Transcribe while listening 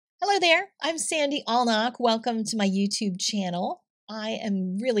there, I'm Sandy Allnock. Welcome to my YouTube channel. I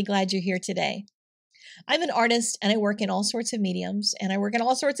am really glad you're here today. I'm an artist and I work in all sorts of mediums and I work in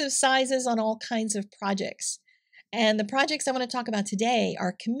all sorts of sizes on all kinds of projects. And the projects I want to talk about today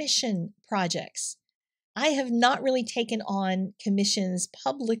are commission projects. I have not really taken on commissions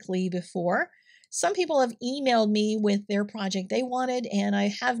publicly before. Some people have emailed me with their project they wanted, and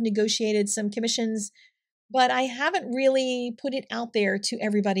I have negotiated some commissions, but I haven't really put it out there to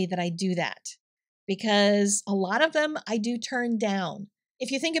everybody that I do that because a lot of them I do turn down.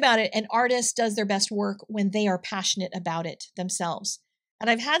 If you think about it, an artist does their best work when they are passionate about it themselves. And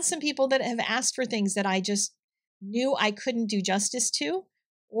I've had some people that have asked for things that I just knew I couldn't do justice to,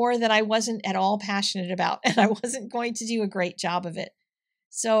 or that I wasn't at all passionate about, and I wasn't going to do a great job of it.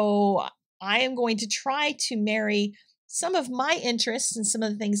 So I am going to try to marry some of my interests and some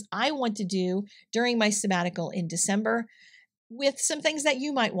of the things I want to do during my sabbatical in December with some things that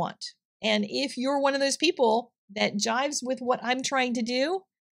you might want. And if you're one of those people that jives with what I'm trying to do,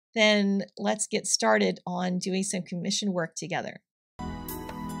 then let's get started on doing some commission work together.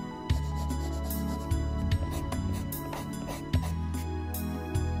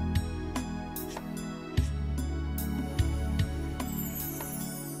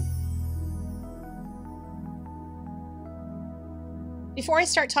 Before I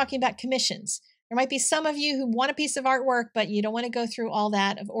start talking about commissions, there might be some of you who want a piece of artwork, but you don't want to go through all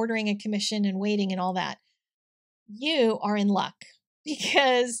that of ordering a commission and waiting and all that. You are in luck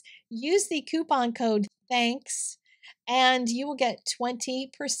because use the coupon code THANKS and you will get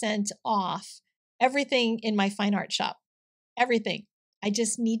 20% off everything in my fine art shop. Everything. I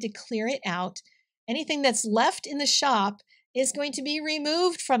just need to clear it out. Anything that's left in the shop is going to be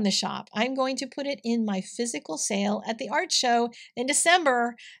removed from the shop. I'm going to put it in my physical sale at the art show in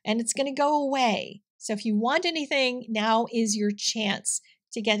December, and it's going to go away. So if you want anything, now is your chance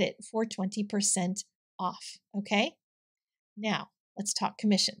to get it for 20% off, okay? Now, let's talk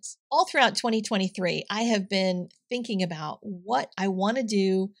commissions. All throughout 2023, I have been thinking about what I want to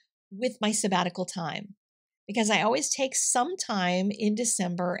do with my sabbatical time, because I always take some time in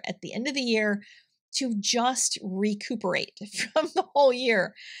December at the end of the year to just recuperate from the whole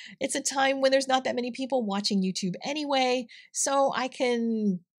year. It's a time when there's not that many people watching YouTube anyway, so I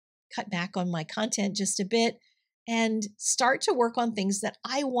can cut back on my content just a bit and start to work on things that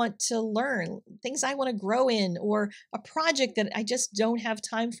I want to learn, things I want to grow in, or a project that I just don't have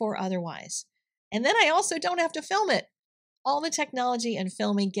time for otherwise. And then I also don't have to film it. All the technology and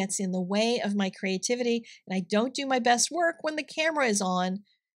filming gets in the way of my creativity, and I don't do my best work when the camera is on.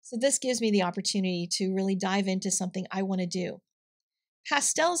 So this gives me the opportunity to really dive into something I want to do.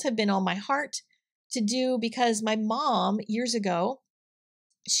 Pastels have been on my heart to do because my mom, years ago,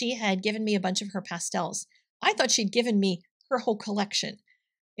 she had given me a bunch of her pastels. I thought she'd given me her whole collection.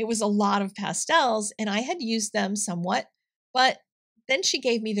 It was a lot of pastels, and I had used them somewhat, but then she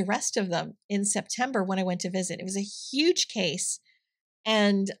gave me the rest of them in September when I went to visit. It was a huge case,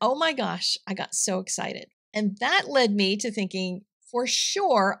 and oh my gosh, I got so excited. And that led me to thinking, for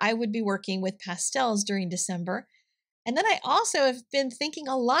sure, I would be working with pastels during December. And then I also have been thinking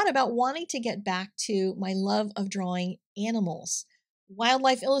a lot about wanting to get back to my love of drawing animals.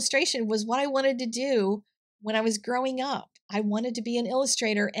 Wildlife illustration was what I wanted to do when I was growing up. I wanted to be an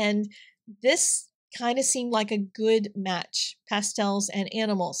illustrator, and this kind of seemed like a good match, pastels and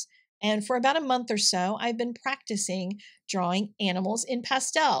animals. And for about a month or so, I've been practicing drawing animals in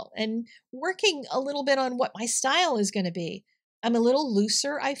pastel and working a little bit on what my style is going to be. I'm a little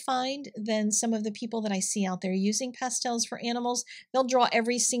looser, I find, than some of the people that I see out there using pastels for animals. They'll draw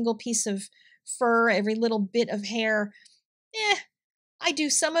every single piece of fur, every little bit of hair. I do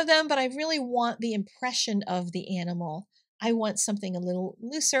some of them, but I really want the impression of the animal. I want something a little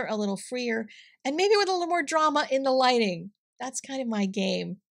looser, a little freer, and maybe with a little more drama in the lighting. That's kind of my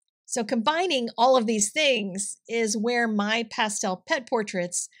game. So combining all of these things is where my pastel pet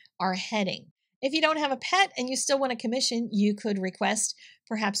portraits are heading. If you don't have a pet and you still want a commission, you could request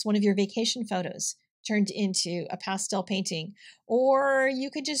perhaps one of your vacation photos turned into a pastel painting, or you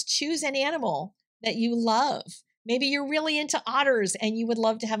could just choose an animal that you love. Maybe you're really into otters and you would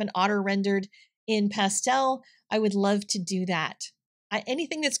love to have an otter rendered in pastel. I would love to do that.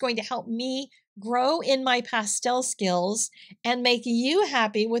 Anything that's going to help me grow in my pastel skills and make you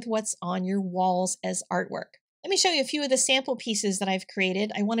happy with what's on your walls as artwork. Let me show you a few of the sample pieces that I've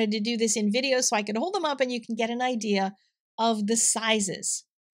created. I wanted to do this in video so I could hold them up and you can get an idea of the sizes.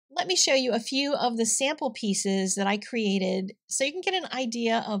 Let me show you a few of the sample pieces that I created so you can get an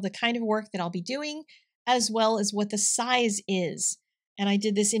idea of the kind of work that I'll be doing, as well as what the size is. And I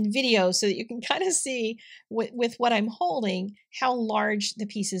did this in video so that you can kind of see with what I'm holding how large the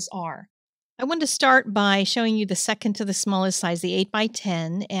pieces are. I wanted to start by showing you the second to the smallest size, the 8 by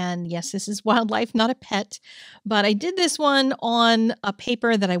 10. And yes, this is wildlife, not a pet. But I did this one on a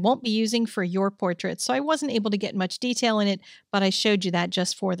paper that I won't be using for your portrait. So I wasn't able to get much detail in it, but I showed you that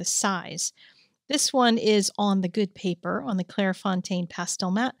just for the size. This one is on the good paper, on the Clairefontaine pastel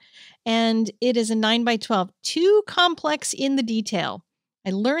mat, and it is a 9 by 12, too complex in the detail. I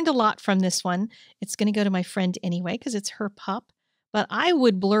learned a lot from this one. It's going to go to my friend anyway because it's her pup, but I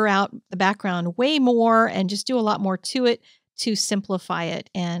would blur out the background way more and just do a lot more to it to simplify it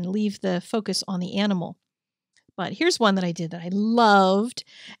and leave the focus on the animal. But here's one that I did that I loved,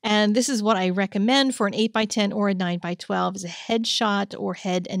 and this is what I recommend for an 8 by 10 or a 9 by 12 is a headshot or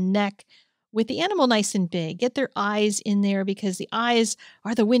head and neck with the animal nice and big. Get their eyes in there because the eyes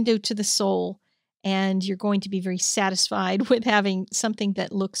are the window to the soul, and you're going to be very satisfied with having something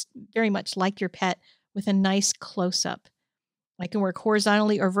that looks very much like your pet with a nice close-up. I can work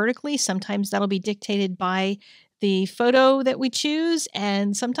horizontally or vertically. Sometimes that'll be dictated by the photo that we choose,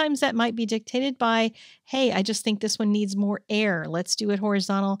 and sometimes that might be dictated by, hey, I just think this one needs more air. Let's do it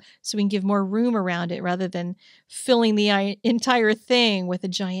horizontal so we can give more room around it rather than filling the entire thing with a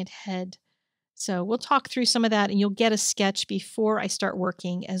giant head. So we'll talk through some of that and you'll get a sketch before I start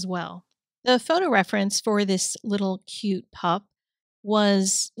working as well. The photo reference for this little cute pup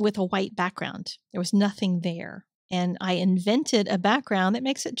was with a white background. There was nothing there. And I invented a background that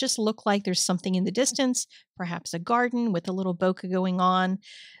makes it just look like there's something in the distance, perhaps a garden with a little bokeh going on,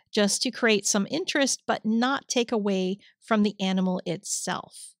 just to create some interest, but not take away from the animal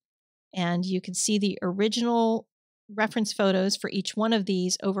itself. And you can see the original reference photos for each one of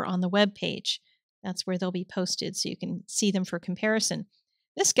these over on the web page. That's where they'll be posted so you can see them for comparison.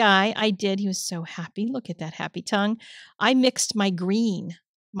 This guy, he was so happy. Look at that happy tongue. I mixed my green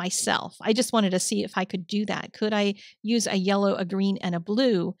myself. I just wanted to see if I could do that. Could I use a yellow, a green, and a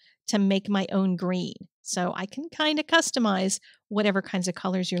blue to make my own green? So I can kind of customize whatever kinds of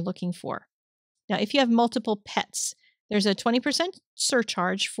colors you're looking for. Now, if you have multiple pets, there's a 20%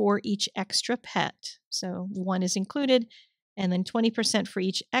 surcharge for each extra pet. So one is included, and then 20% for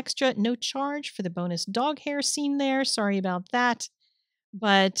each extra. No charge for the bonus dog hair scene there. Sorry about that.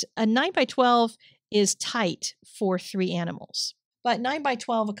 But a 9 by 12 is tight for 3 animals. But 9 by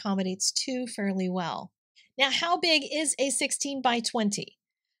 12 accommodates 2 fairly well. Now, how big is a 16 by 20?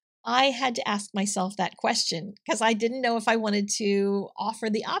 I had to ask myself that question because I didn't know if I wanted to offer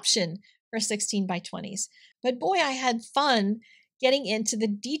the option for 16 by 20s. But boy, I had fun getting into the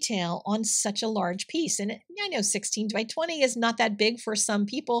detail on such a large piece. And I know 16 by 20 is not that big for some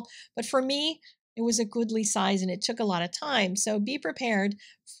people, but for me, it was a goodly size and it took a lot of time. So be prepared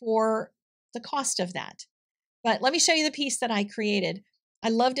for the cost of that. But let me show you the piece that I created. I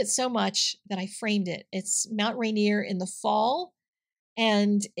loved it so much that I framed it. It's Mount Rainier in the fall,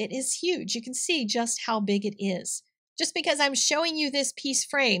 and it is huge. You can see just how big it is. Just because I'm showing you this piece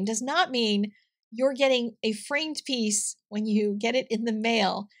framed does not mean you're getting a framed piece when you get it in the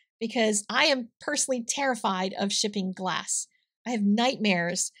mail, because I am personally terrified of shipping glass. I have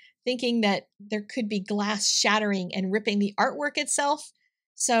nightmares thinking that there could be glass shattering and ripping the artwork itself.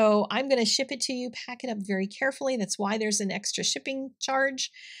 So I'm going to ship it to you, pack it up very carefully. That's why there's an extra shipping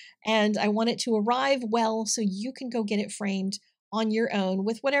charge. And I want it to arrive well so you can go get it framed on your own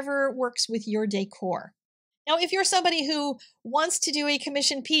with whatever works with your decor. Now, if you're somebody who wants to do a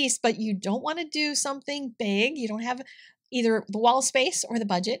commission piece, but you don't want to do something big, you don't have either the wall space or the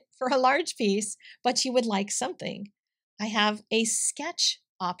budget for a large piece, but you would like something, I have a sketch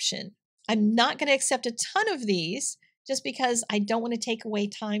option. I'm not going to accept a ton of these just because I don't want to take away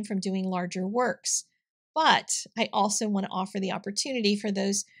time from doing larger works. But I also want to offer the opportunity for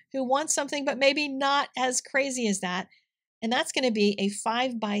those who want something, but maybe not as crazy as that. And that's going to be a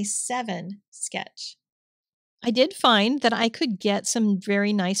 5 by 7 sketch. I did find that I could get some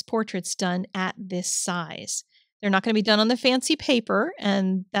very nice portraits done at this size. They're not going to be done on the fancy paper,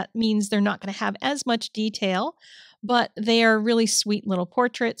 and that means they're not going to have as much detail, but they are really sweet little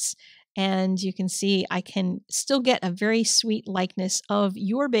portraits. And you can see I can still get a very sweet likeness of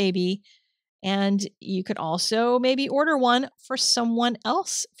your baby. And you could also maybe order one for someone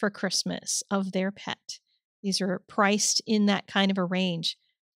else for Christmas of their pet. These are priced in that kind of a range.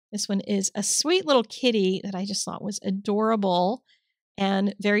 This one is a sweet little kitty that I just thought was adorable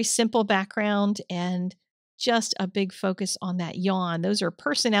and very simple background and just a big focus on that yawn. Those are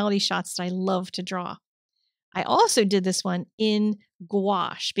personality shots that I love to draw. I also did this one in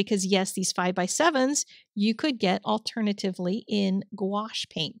gouache because yes, these 5 by 7s you could get alternatively in gouache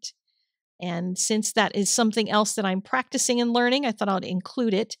paint. And since that is something else that I'm practicing and learning, I thought I'd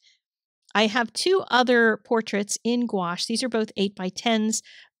include it. I have two other portraits in gouache. These are both 8x10s,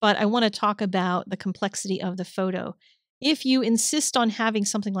 but I want to talk about the complexity of the photo. If you insist on having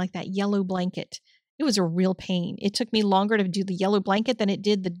something like that yellow blanket, it was a real pain. It took me longer to do the yellow blanket than it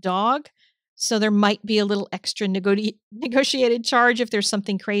did the dog. So there might be a little extra negotiated charge if there's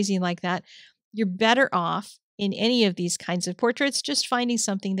something crazy like that. You're better off in any of these kinds of portraits just finding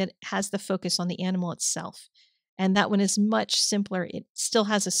something that has the focus on the animal itself. And that one is much simpler. It still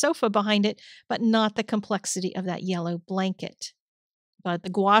has a sofa behind it, but not the complexity of that yellow blanket. But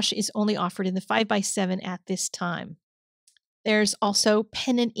the gouache is only offered in the 5x7 at this time. There's also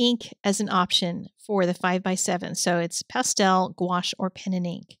pen and ink as an option for the 5x7. So it's pastel, gouache, or pen and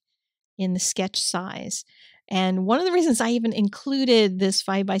ink in the sketch size. And one of the reasons I even included this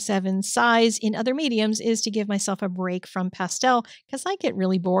 5x7 size in other mediums is to give myself a break from pastel, because I get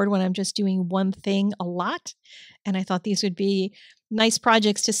really bored when I'm just doing one thing a lot. And I thought these would be nice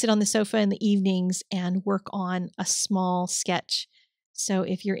projects to sit on the sofa in the evenings and work on a small sketch. So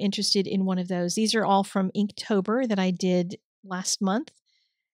if you're interested in one of those, these are all from Inktober that I did last month.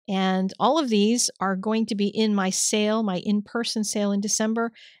 And all of these are going to be in my sale, my in-person sale in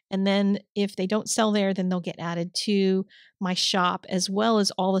December. And then if they don't sell there, then they'll get added to my shop, as well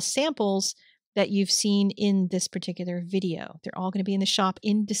as all the samples that you've seen in this particular video. They're all going to be in the shop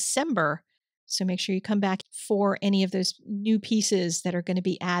in December. So make sure you come back for any of those new pieces that are going to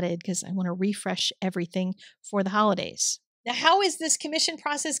be added, because I want to refresh everything for the holidays. Now, how is this commission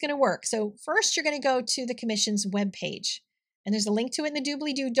process going to work? So first, you're going to go to the commission's webpage. And there's a link to it in the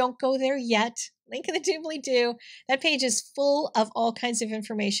doobly-doo. Don't go there yet. Link in the doobly-doo. That page is full of all kinds of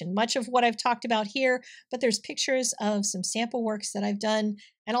information, much of what I've talked about here, but there's pictures of some sample works that I've done,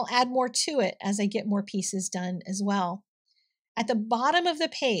 and I'll add more to it as I get more pieces done as well. At the bottom of the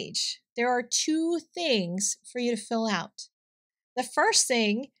page, there are two things for you to fill out. The first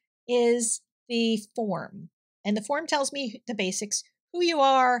thing is the form, and the form tells me the basics, who you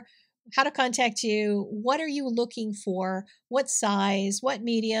are, how to contact you, what are you looking for, what size, what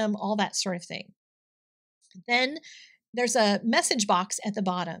medium, all that sort of thing. Then there's a message box at the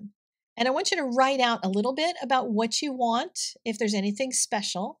bottom. And I want you to write out a little bit about what you want, if there's anything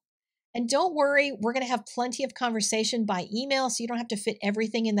special. And don't worry, we're going to have plenty of conversation by email, so you don't have to fit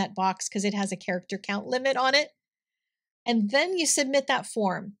everything in that box because it has a character count limit on it. And then you submit that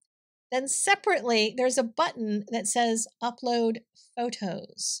form. Then separately, there's a button that says Upload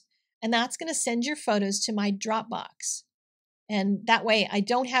Photos. And that's going to send your photos to my Dropbox. And that way I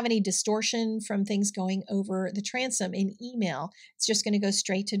don't have any distortion from things going over the transom in email. It's just going to go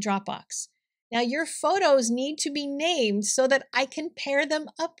straight to Dropbox. Now your photos need to be named so that I can pair them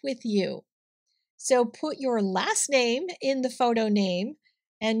up with you. So put your last name in the photo name,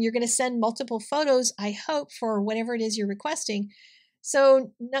 and you're going to send multiple photos, I hope, for whatever it is you're requesting.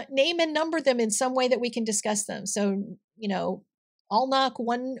 So name and number them in some way that we can discuss them. So, Allnock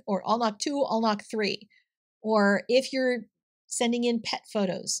 1 or Allnock 2, Allnock 3. Or if you're sending in pet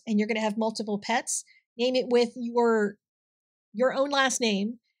photos and you're going to have multiple pets, name it with your own last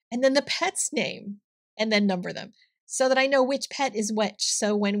name and then the pet's name, and then number them so that I know which pet is which.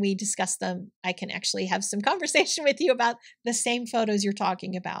 So when we discuss them, I can actually have some conversation with you about the same photos you're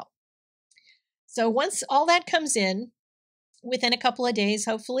talking about. So once all that comes in, within a couple of days,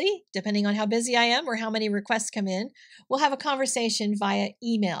 hopefully, depending on how busy I am or how many requests come in, we'll have a conversation via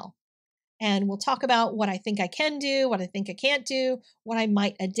email. And we'll talk about what I think I can do, what I think I can't do, what I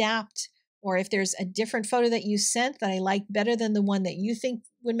might adapt, or if there's a different photo that you sent that I like better than the one that you think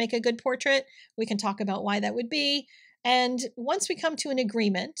would make a good portrait, we can talk about why that would be. And once we come to an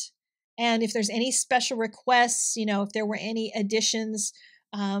agreement, and if there's any special requests, if there were any additions,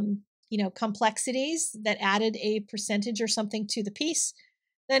 complexities that added a percentage or something to the piece,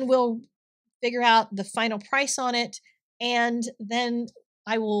 then we'll figure out the final price on it. And then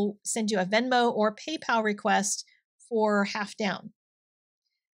I will send you a Venmo or PayPal request for half down.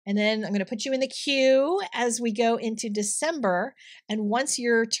 And then I'm going to put you in the queue as we go into December. And once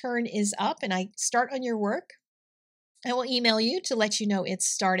your turn is up and I start on your work, I will email you to let you know it's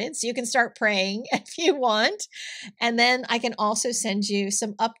started, so you can start praying if you want. And then I can also send you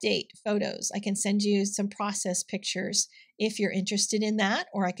some update photos. I can send you some process pictures if you're interested in that,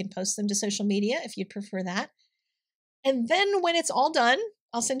 or I can post them to social media if you'd prefer that. And then when it's all done,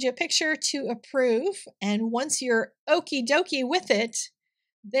 I'll send you a picture to approve. And once you're okie dokie with it,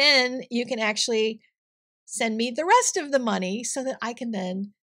 then you can actually send me the rest of the money so that I can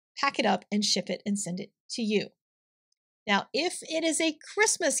then pack it up and ship it and send it to you. Now, if it is a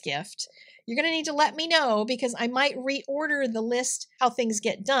Christmas gift, you're going to need to let me know, because I might reorder the list how things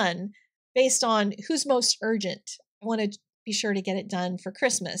get done. based on who's most urgent. I want to be sure to get it done for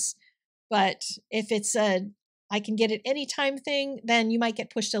Christmas. But if it's a I can get it anytime thing, then you might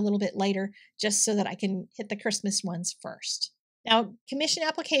get pushed a little bit later just so that I can hit the Christmas ones first. Now, commission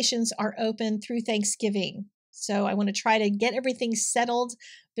applications are open through Thanksgiving. So I want to try to get everything settled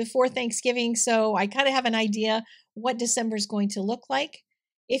before Thanksgiving so I kind of have an idea what December is going to look like.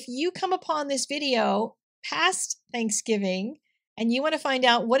 If you come upon this video past Thanksgiving and you want to find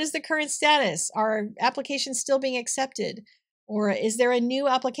out what is the current status, are applications still being accepted? Or is there a new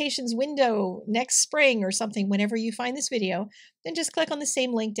applications window next spring or something? Whenever you find this video, then just click on the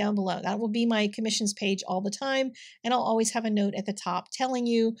same link down below. That will be my commissions page all the time, and I'll always have a note at the top telling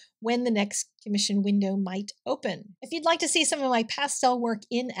you when the next commission window might open. If you'd like to see some of my pastel work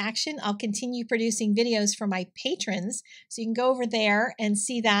in action, I'll continue producing videos for my patrons, so you can go over there and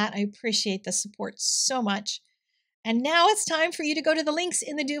see that. I appreciate the support so much. And now it's time for you to go to the links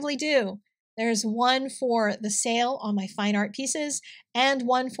in the doobly-doo. There's one for the sale on my fine art pieces and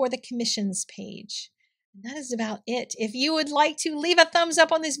one for the commissions page. And that is about it. If you would like to leave a thumbs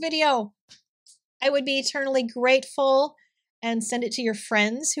up on this video, I would be eternally grateful, and send it to your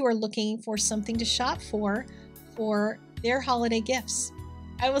friends who are looking for something to shop for their holiday gifts.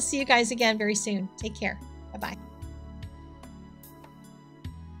 I will see you guys again very soon. Take care. Bye-bye.